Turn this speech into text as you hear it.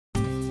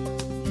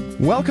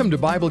Welcome to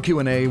Bible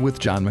Q&A with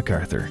John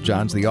MacArthur.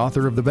 John's the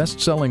author of the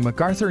best-selling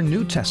MacArthur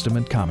New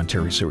Testament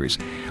Commentary Series.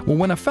 Well,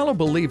 when a fellow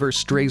believer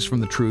strays from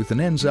the truth and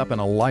ends up in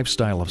a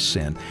lifestyle of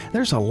sin,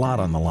 there's a lot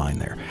on the line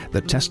there.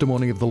 The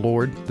testimony of the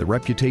Lord, the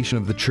reputation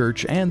of the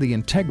church, and the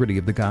integrity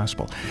of the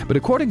gospel. But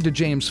according to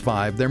James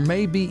 5, there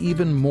may be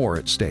even more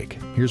at stake.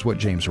 Here's what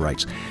James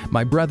writes.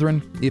 My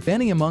brethren, if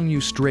any among you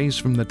strays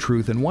from the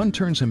truth and one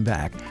turns him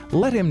back,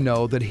 let him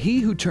know that he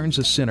who turns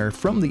a sinner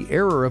from the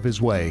error of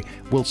his way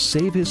will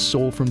save his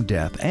soul from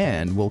death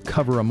and will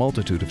cover a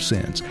multitude of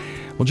sins.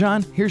 Well,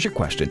 John, here's your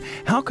question.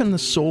 How can the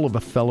soul of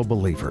a fellow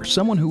believer,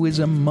 someone who is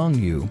among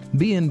you,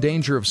 be in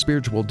danger of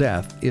spiritual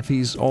death if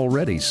he's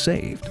already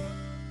saved?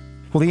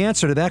 Well, the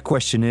answer to that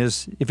question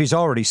is, if he's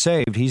already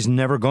saved, he's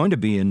never going to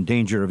be in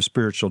danger of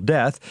spiritual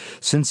death,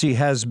 since he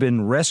has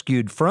been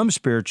rescued from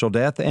spiritual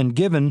death and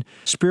given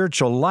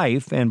spiritual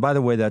life. And by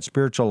the way, that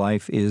spiritual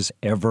life is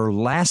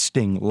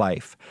everlasting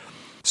life.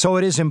 So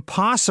it is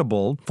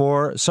impossible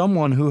for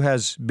someone who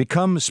has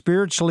become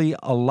spiritually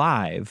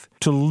alive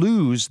to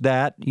lose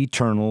that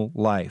eternal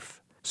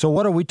life. So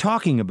what are we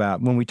talking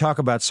about when we talk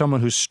about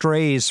someone who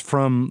strays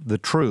from the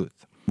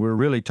truth? We're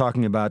really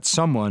talking about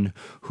someone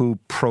who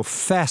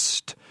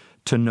professed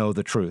to know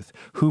the truth,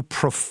 who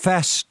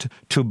professed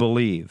to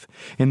believe.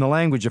 In the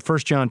language of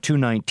 1 John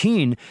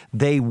 2:19,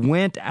 they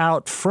went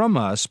out from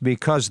us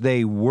because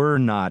they were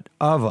not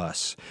of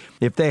us.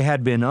 If they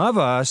had been of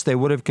us, they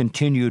would have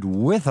continued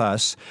with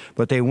us,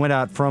 but they went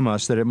out from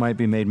us that it might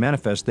be made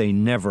manifest they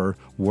never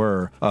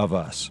were of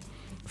us.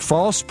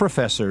 False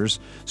professors,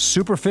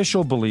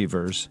 superficial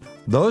believers,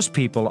 those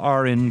people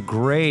are in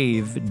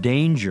grave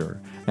danger,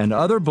 and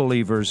other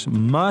believers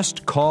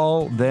must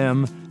call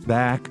them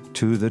back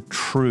to the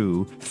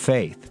true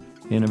faith.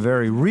 In a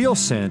very real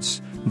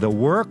sense, the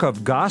work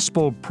of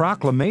gospel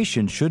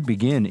proclamation should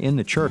begin in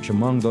the church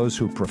among those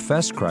who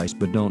profess Christ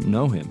but don't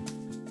know Him.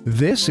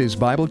 This is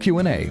Bible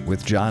Q&A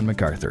with John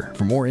MacArthur.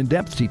 For more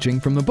in-depth teaching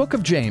from the book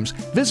of James,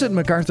 visit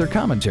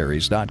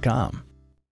MacArthurCommentaries.com.